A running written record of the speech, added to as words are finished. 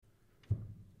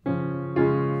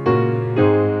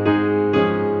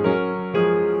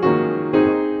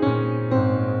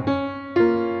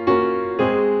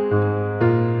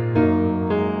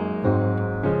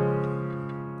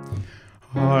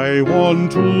want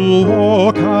to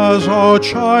walk as a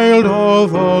child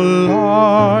of the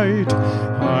light.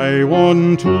 I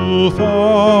want to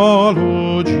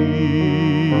follow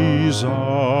Jesus.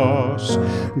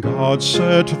 God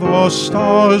set the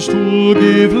stars to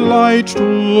give light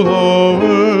to the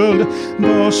world.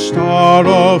 The star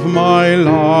of my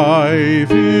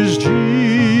life is Jesus.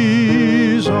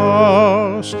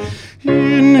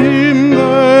 In him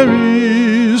there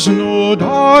is no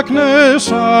darkness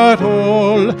at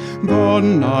all. The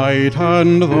night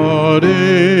and the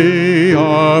day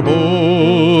are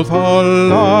both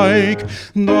alike.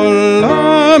 The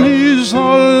Lamb is the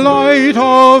light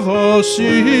of the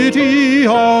city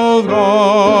of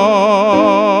God.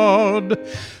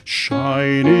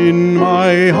 Shine in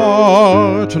my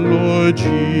heart, Lord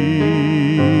Jesus.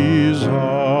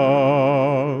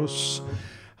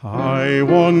 I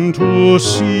want to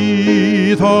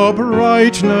see the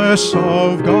brightness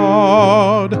of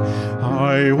God.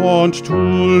 I want to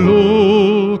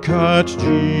look at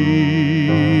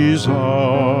Jesus.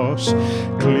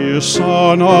 Clear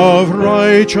Sun of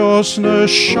righteousness,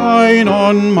 shine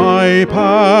on my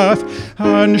path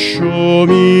and show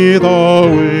me the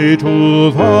way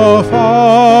to the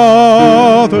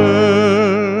Father.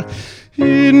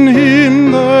 In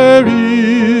him there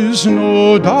is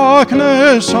no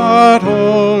darkness at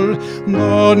all.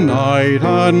 The night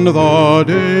and the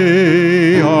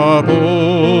day are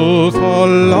both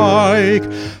alike.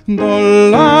 The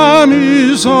Lamb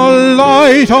is the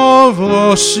light of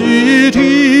the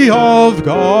city of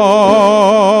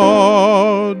God.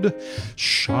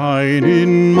 Shine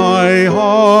in my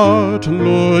heart,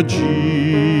 Lord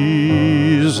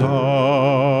Jesus.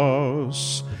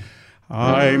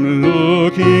 I'm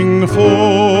looking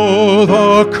for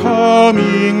the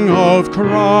coming of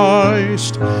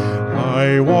Christ.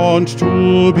 I want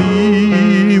to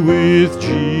be with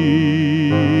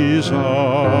Jesus.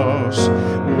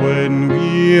 When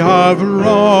we have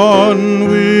run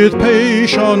with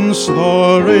patience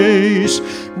the race,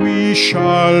 we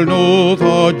shall know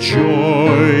the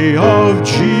joy of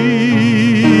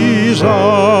Jesus.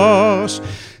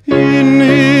 In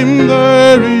him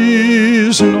there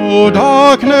is no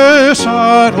darkness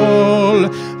at all.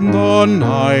 The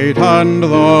night and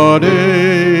the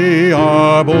day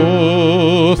are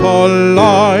both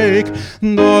alike.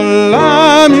 The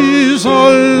Lamb is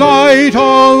the light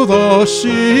of the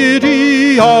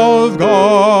city of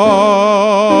God.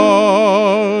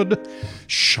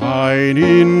 Shine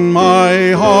in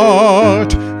my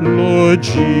heart, Lord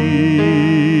Jesus.